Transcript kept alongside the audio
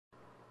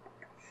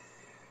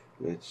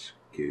Let's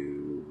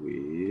go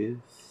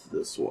with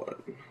this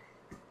one.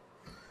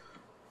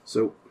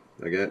 So,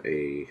 I got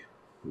a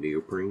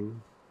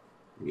Neoprene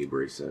knee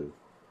brace in.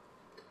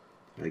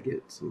 I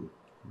get some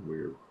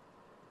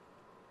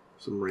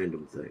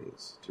random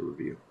things to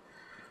review.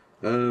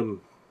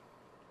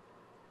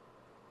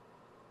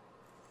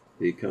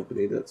 The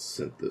company that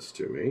sent this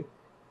to me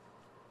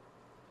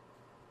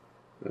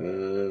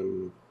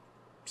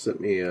sent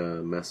me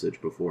a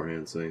message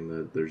beforehand saying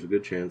that there's a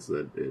good chance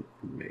that it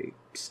may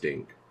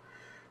stink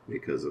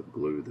because of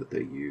glue that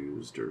they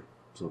used or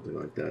something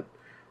like that.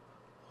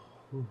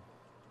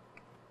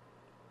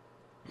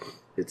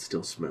 It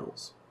still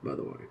smells, by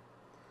the way.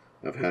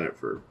 I've had it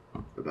for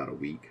about a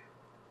week.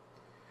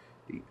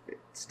 It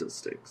still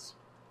stinks.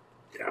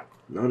 Yeah,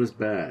 not as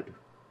bad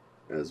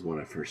as when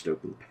I first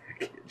opened the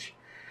package.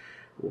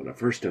 When I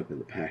first opened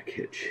the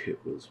package,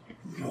 it was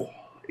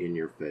in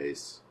your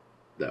face.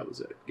 That was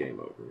it. Game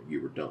over.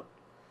 You were done.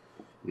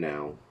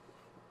 Now,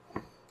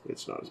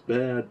 it's not as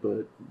bad,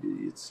 but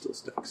it still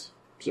stinks.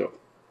 So,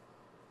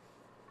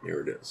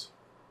 here it is.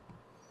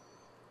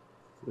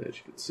 As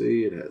you can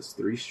see, it has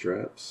 3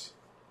 straps.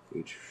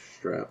 Each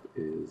strap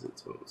is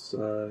its own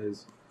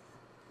size.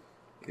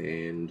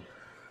 And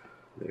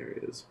there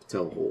is a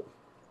patella hole.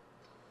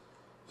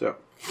 So,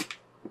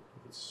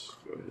 let's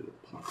go ahead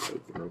and pop it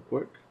open real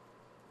quick.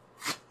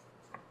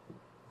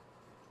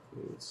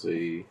 You can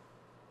see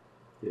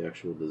the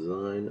actual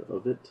design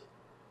of it.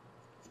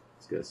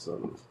 It's got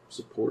some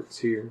supports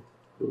here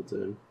built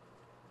in.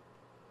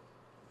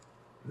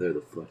 They're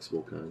the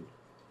flexible kind.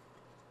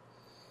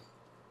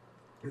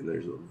 And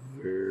there's a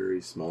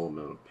very small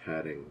amount of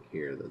padding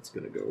here that's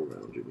going to go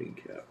around your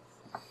kneecap.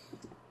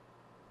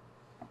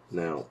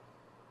 Now,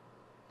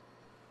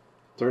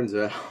 turns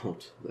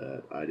out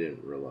that I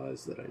didn't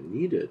realize that I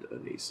needed a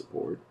knee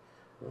support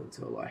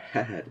until I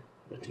had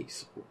a knee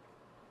support.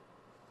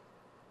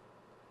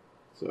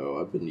 So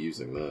I've been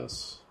using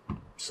this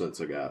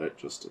since I got it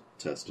just to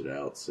test it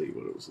out, see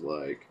what it was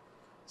like,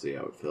 see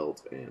how it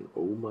felt, and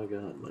oh my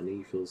god, my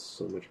knee feels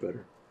so much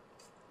better.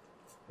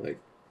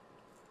 Like,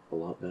 a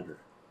lot better.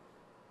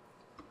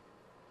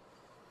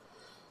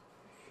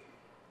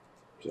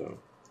 So,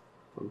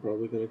 I'm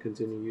probably going to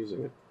continue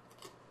using it.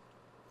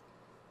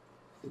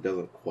 It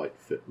doesn't quite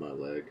fit my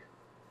leg.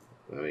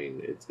 I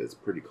mean, it's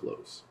pretty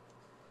close.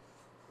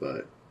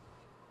 But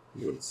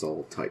when it's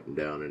all tightened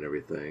down and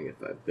everything,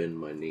 if I bend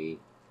my knee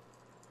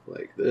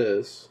like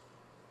this,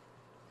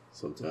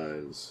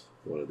 sometimes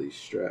one of these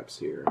straps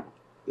here,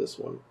 this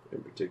one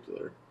in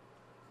particular,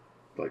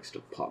 likes to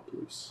pop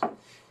loose.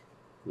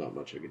 Not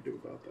much I can do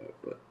about that,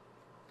 but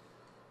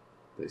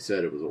they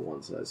said it was a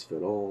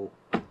one-size-fit-all.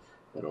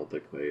 I don't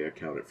think they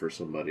accounted for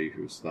somebody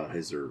whose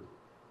thighs are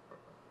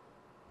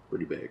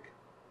pretty big.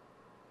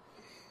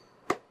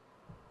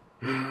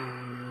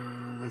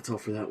 That's all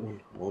for that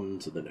one. On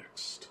to the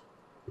next.